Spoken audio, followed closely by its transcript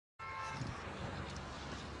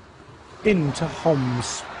into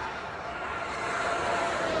Homs.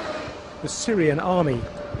 The Syrian army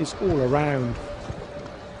is all around.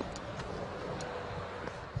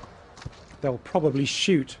 They'll probably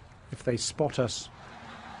shoot if they spot us.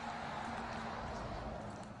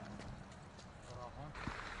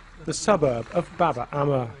 The suburb of Baba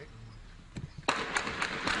Amr.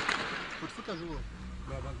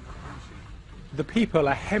 The people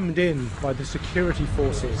are hemmed in by the security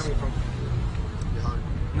forces.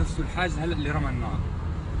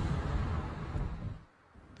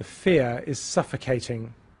 The fear is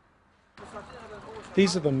suffocating.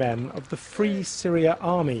 These are the men of the Free Syria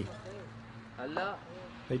Army.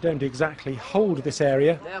 They don't exactly hold this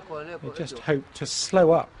area, they just hope to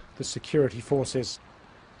slow up the security forces.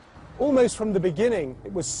 Almost from the beginning,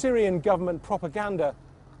 it was Syrian government propaganda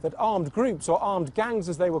that armed groups, or armed gangs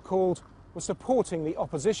as they were called, were supporting the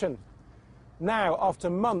opposition. Now, after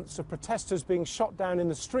months of protesters being shot down in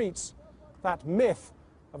the streets, that myth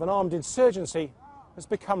of an armed insurgency has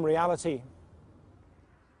become reality.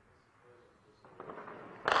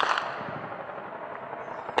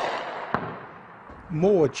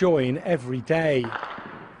 More join every day.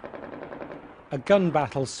 A gun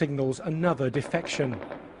battle signals another defection.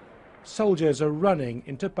 Soldiers are running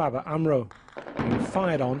into Baba Amr, being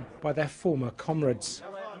fired on by their former comrades.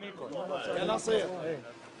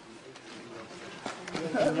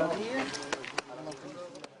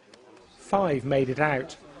 5 made it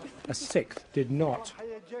out. A 6th did not.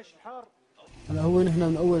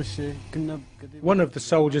 One of the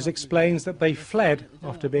soldiers explains that they fled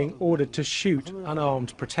after being ordered to shoot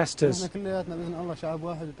unarmed protesters.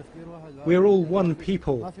 We're all one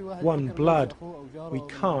people, one blood. We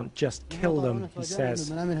can't just kill them, he says.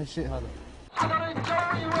 The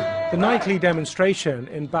nightly demonstration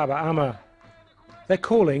in Baba Amr. They're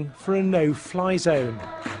calling for a no-fly zone.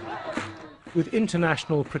 With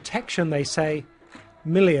international protection, they say,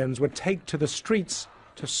 millions would take to the streets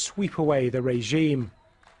to sweep away the regime.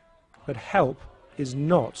 But help is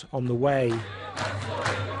not on the way.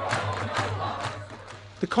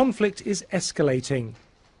 The conflict is escalating.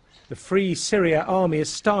 The Free Syria Army is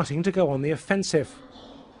starting to go on the offensive.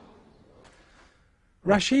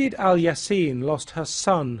 Rashid Al-Yassin lost her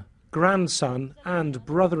son, grandson and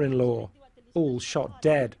brother-in-law, all shot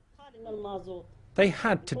dead. They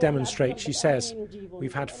had to demonstrate, she says.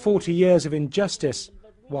 We've had 40 years of injustice,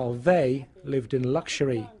 while they lived in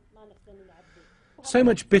luxury. So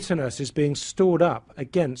much bitterness is being stored up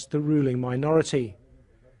against the ruling minority.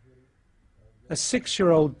 A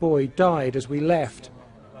 6-year-old boy died as we left,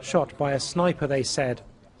 shot by a sniper, they said.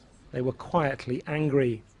 They were quietly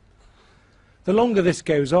angry. The longer this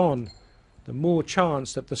goes on, the more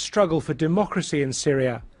chance that the struggle for democracy in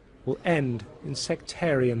Syria will end in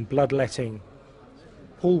sectarian bloodletting.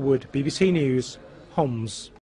 Paul Wood, BBC News, Homs.